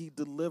what he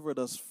delivered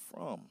us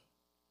from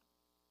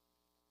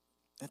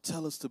and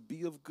tell us to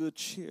be of good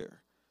cheer.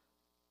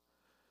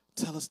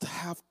 Tell us to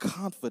have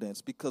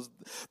confidence, because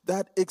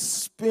that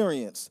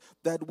experience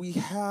that we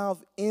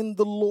have in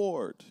the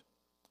Lord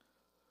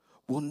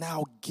will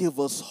now give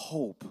us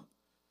hope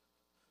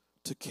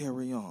to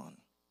carry on.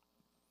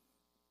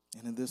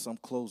 And in this, I'm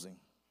closing.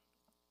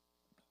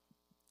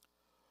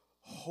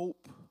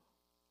 Hope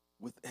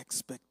with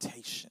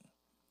expectation.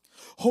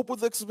 Hope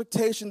with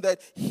expectation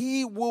that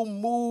he will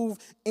move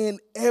in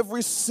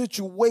every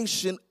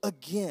situation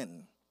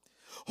again.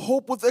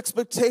 Hope with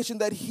expectation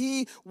that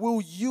he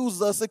will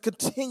use us and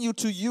continue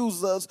to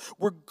use us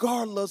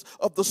regardless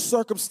of the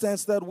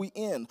circumstance that we're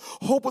in.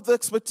 Hope with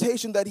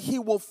expectation that he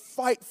will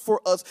fight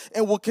for us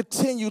and will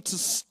continue to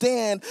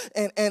stand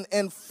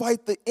and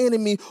fight the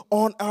enemy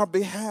on our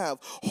behalf.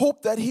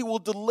 Hope that he will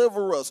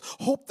deliver us.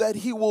 Hope that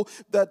he will,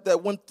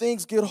 that when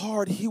things get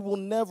hard, he will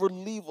never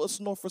leave us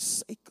nor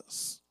forsake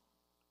us.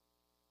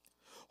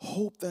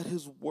 Hope that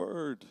his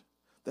word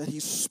that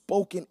he's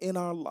spoken in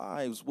our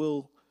lives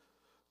will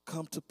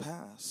come to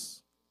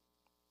pass.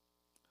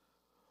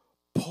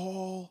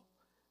 Paul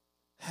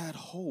had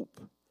hope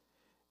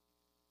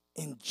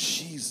in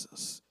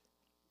Jesus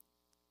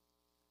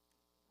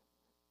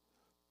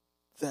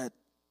that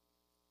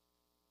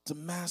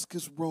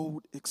Damascus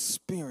Road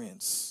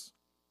experience,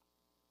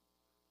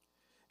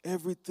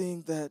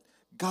 everything that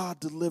God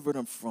delivered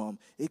him from,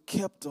 it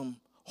kept him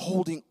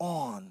holding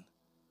on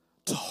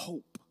to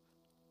hope.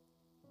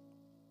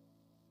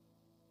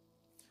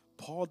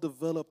 Paul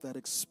developed that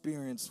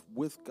experience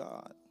with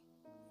God.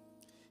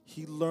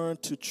 He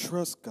learned to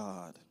trust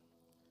God,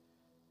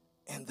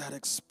 and that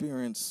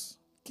experience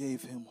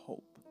gave him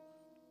hope.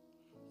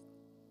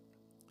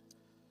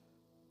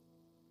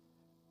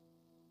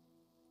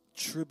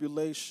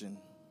 Tribulation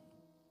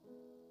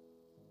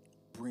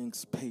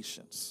brings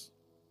patience.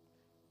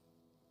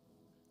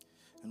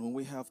 And when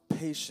we have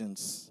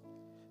patience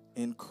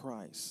in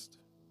Christ,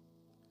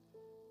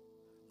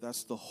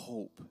 that's the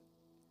hope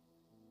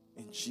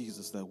in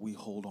Jesus that we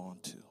hold on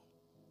to.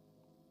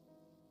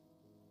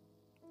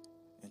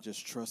 And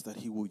just trust that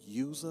he will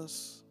use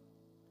us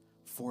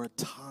for a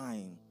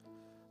time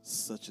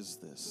such as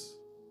this.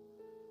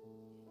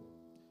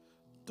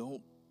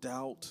 Don't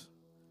doubt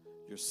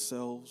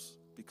yourselves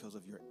because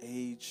of your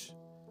age.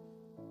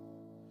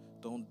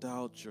 Don't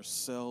doubt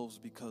yourselves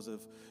because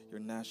of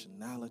your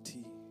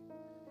nationality.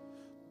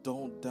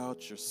 Don't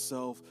doubt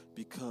yourself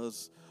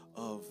because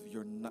of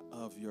your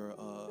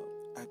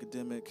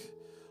academic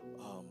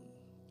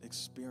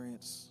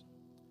experience,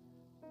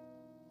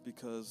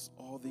 because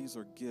all these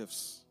are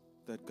gifts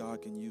that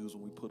God can use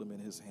when we put them in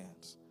his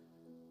hands.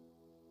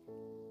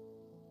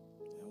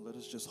 And let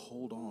us just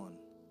hold on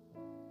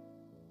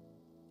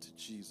to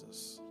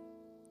Jesus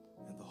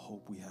and the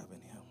hope we have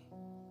in him.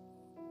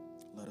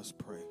 Let us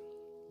pray.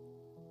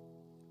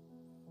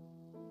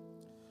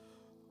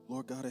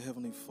 Lord God, our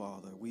Heavenly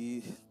Father,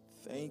 we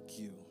thank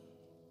you.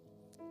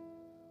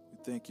 We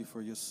thank you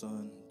for your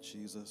Son,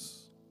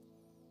 Jesus.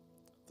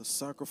 The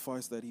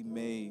sacrifice that he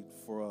made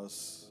for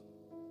us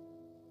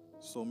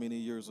so many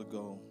years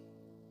ago.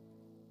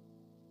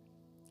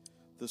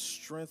 The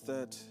strength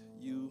that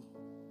you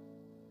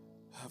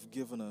have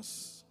given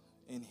us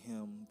in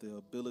him, the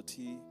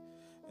ability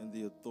and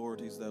the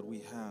authorities that we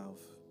have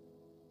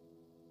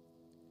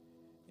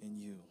in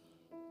you.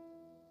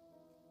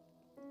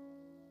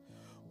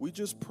 We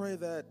just pray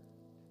that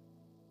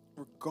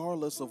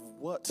regardless of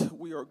what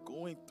we are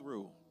going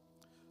through,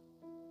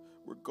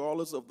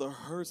 regardless of the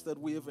hurts that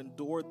we have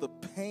endured, the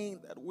pain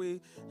that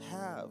we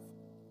have,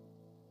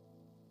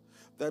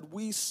 that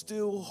we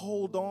still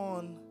hold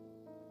on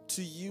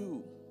to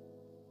you.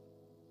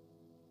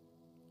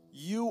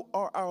 You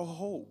are our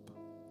hope,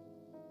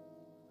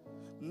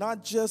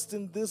 not just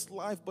in this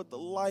life, but the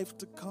life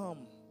to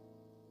come.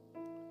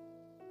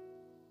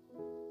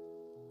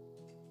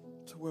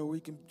 where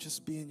we can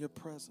just be in your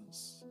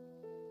presence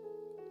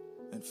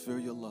and feel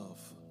your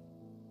love.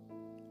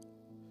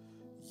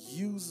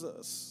 Use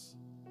us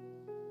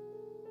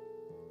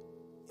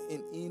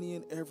in any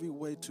and every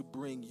way to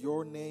bring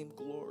your name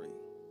glory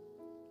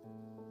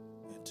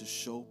and to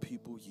show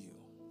people you.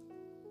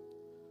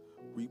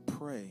 We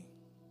pray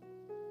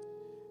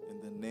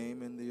in the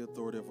name and the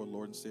authority of our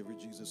Lord and Savior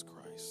Jesus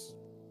Christ.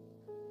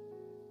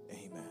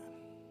 Amen.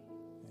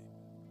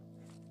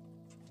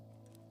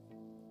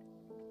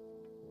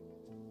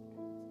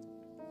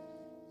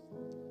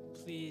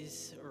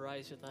 Please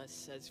rise with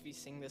us as we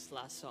sing this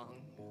last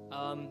song.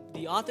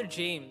 The author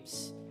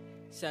James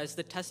says,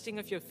 the testing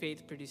of your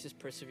faith produces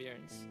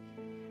perseverance.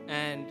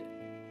 And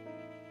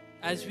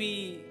as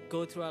we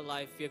go through our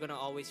life, we're going to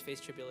always face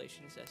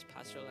tribulations, as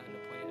Pastor Orlando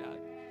pointed out.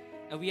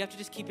 And we have to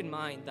just keep in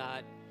mind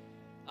that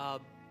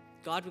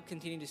God will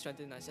continue to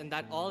strengthen us, and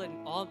that all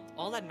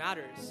that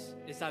matters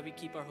is that we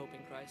keep our hope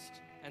in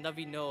Christ, and that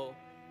we know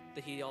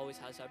that He always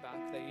has our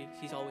back, that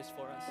He's always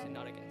for us and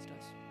not against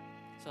us.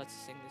 So let's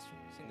sing this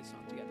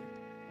song together.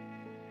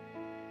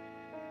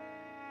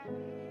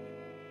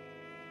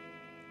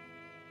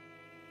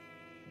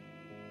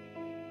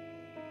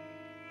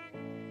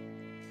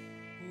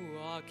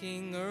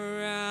 Walking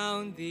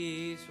around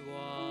these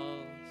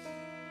walls,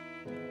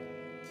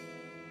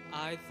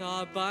 I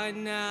thought by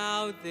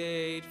now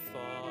they'd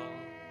fall,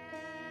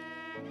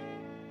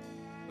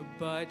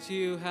 but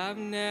you have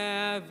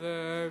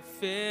never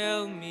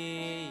failed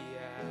me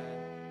yet.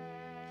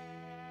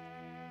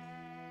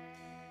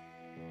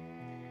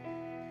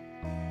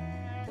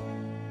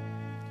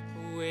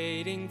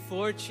 Waiting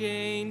for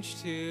change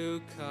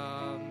to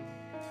come,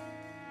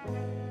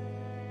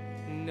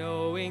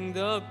 knowing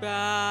the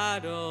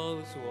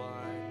battle's won.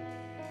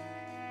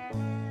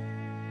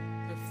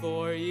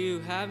 For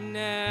you have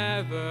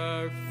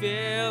never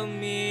failed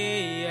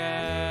me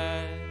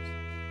yet.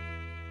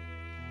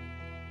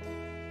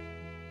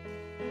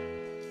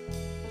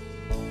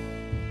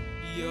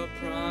 Your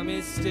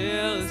promise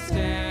still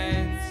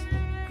stands.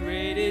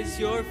 Great is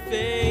your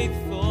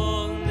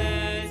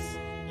faithfulness,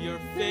 your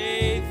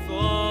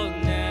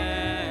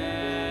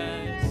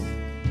faithfulness.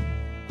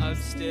 I'm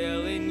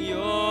still in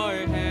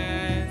your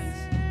hands.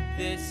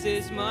 This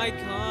is my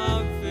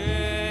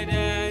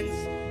confidence.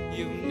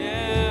 You've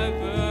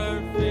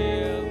never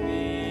failed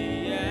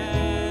me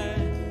yet.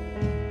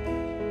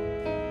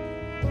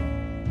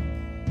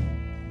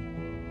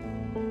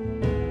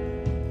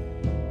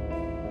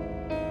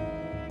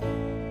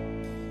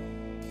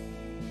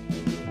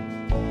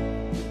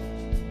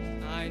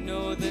 I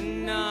know the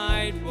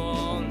night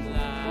won't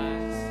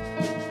last.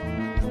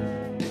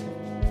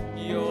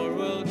 Your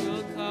will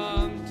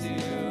come to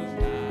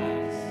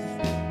pass.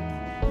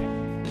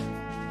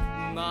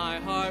 My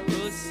heart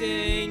will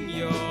sing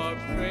your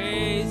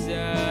praise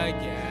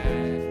again.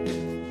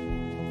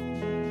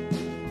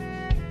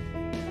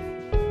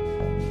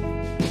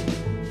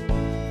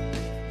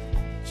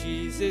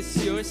 Jesus,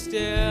 you're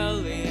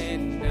still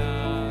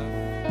enough.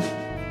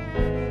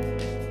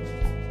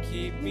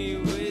 Keep me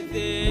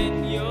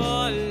within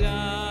your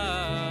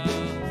love.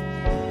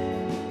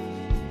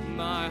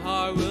 My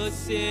heart will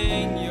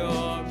sing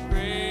your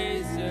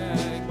praise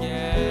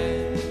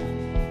again.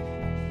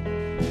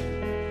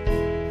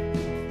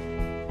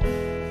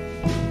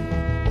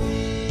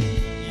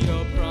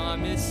 Your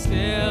promise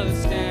still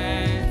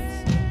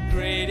stands.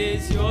 Great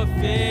is your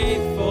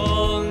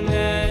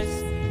faithfulness,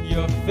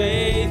 your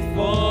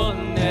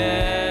faithfulness.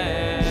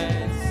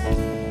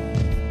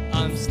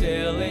 I'm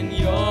still in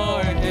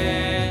your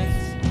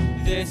hands.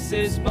 This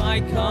is my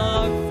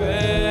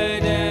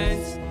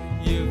confidence.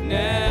 You've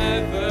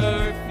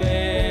never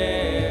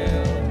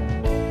failed.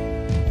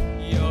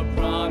 Your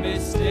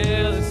promise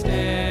still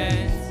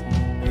stands.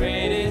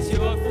 Great is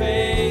your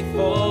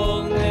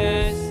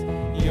faithfulness,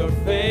 your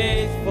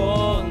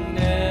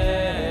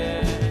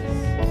faithfulness.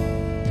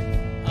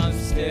 I'm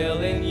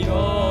still in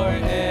your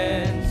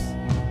hands.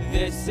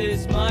 This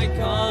is my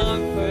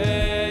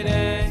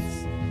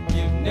confidence.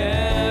 You've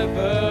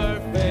never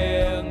failed.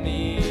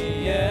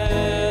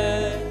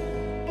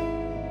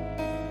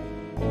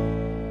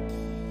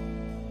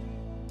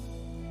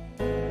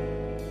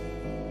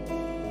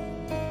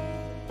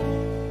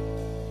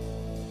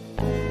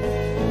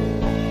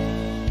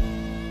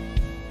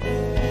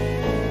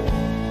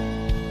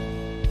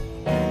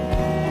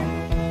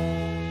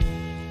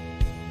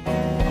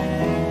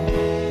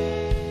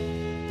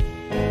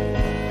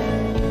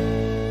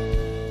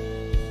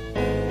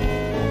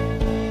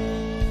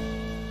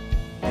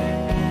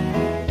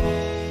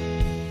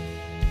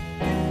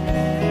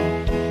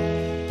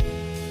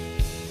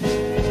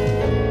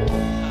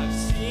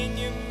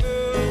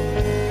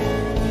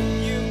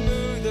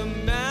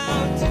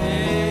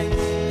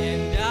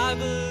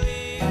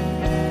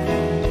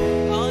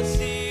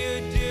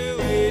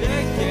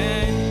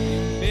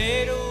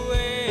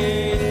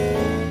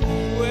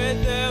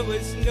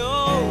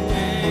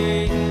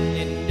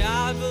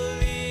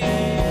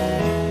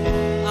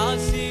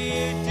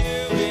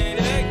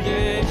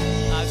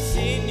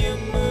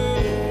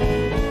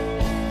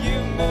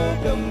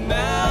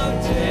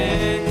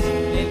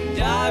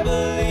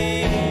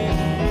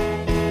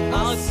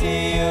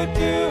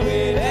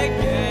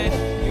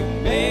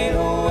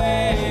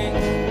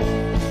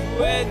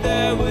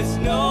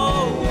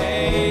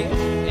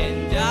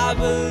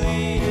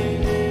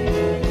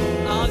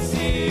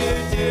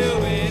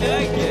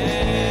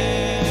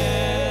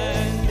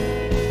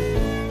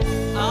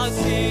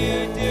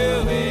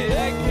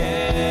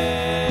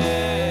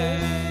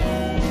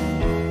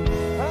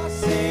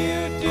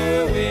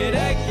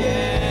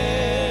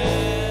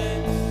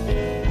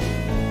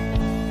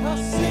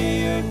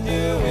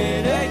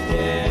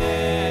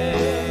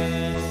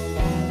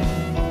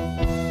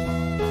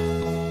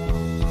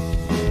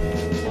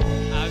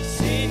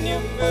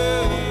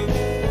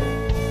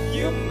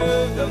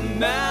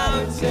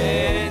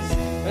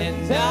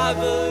 and I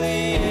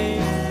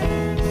believe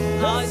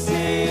I'll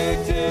see you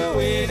do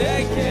it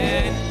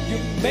again. You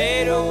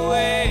made a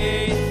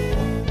way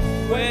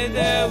where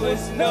there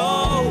was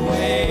no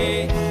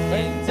way,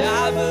 and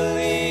I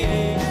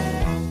believe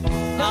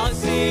I'll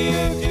see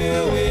you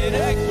do it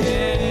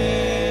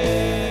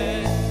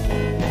again.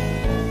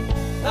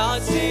 I'll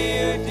see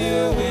you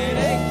do it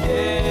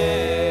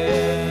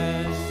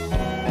again.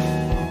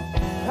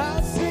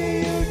 I'll see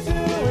you do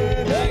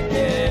it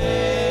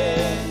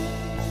again.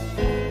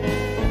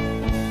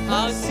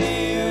 I'll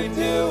see you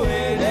do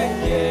it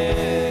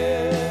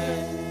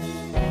again.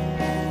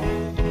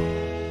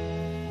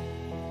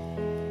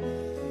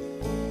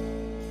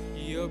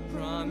 Your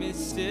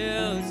promise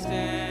still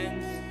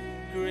stands.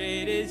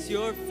 Great is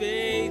your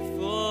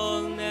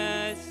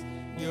faithfulness,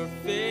 your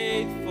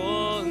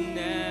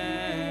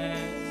faithfulness.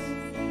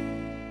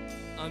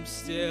 I'm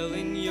still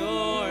in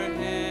your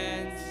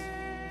hands.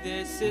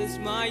 This is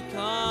my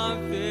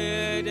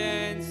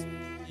confidence.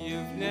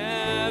 You've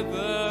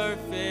never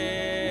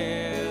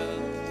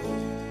failed.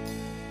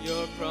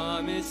 Your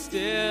promise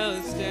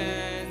still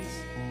stands.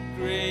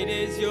 Great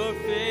is your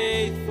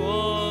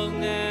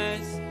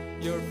faithfulness,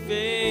 your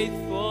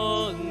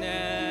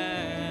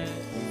faithfulness.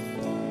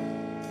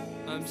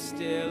 I'm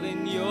still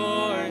in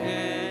your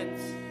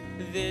hands.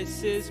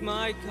 This is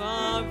my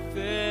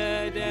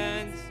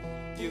confidence.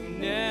 You've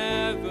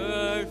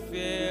never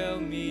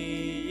failed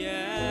me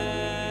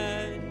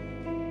yet.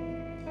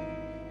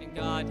 And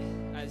God,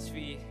 as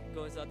we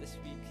go out this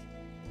week,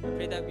 I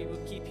pray that we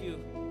will keep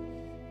you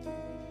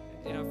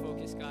in our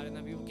focus, God, and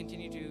that we will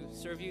continue to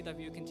serve you, that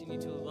we will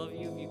continue to love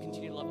you, we will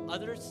continue to love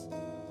others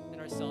and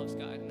ourselves,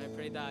 God. And I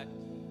pray that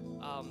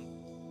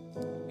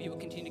we will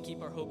continue to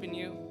keep our hope in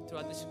you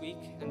throughout this week,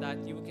 and that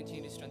you will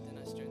continue to strengthen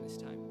us during this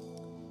time.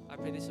 I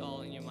pray this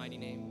all in your mighty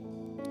name.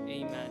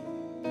 Amen.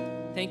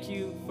 Thank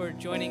you for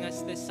joining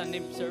us this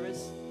Sunday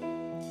service,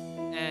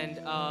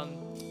 and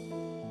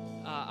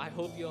I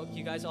hope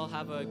you guys all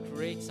have a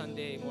great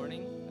Sunday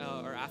morning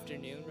or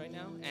afternoon right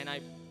now, and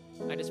I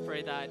just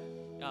pray that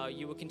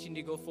you will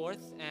continue to go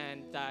forth,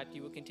 and that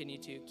you will continue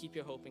to keep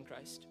your hope in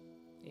Christ.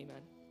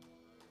 Amen.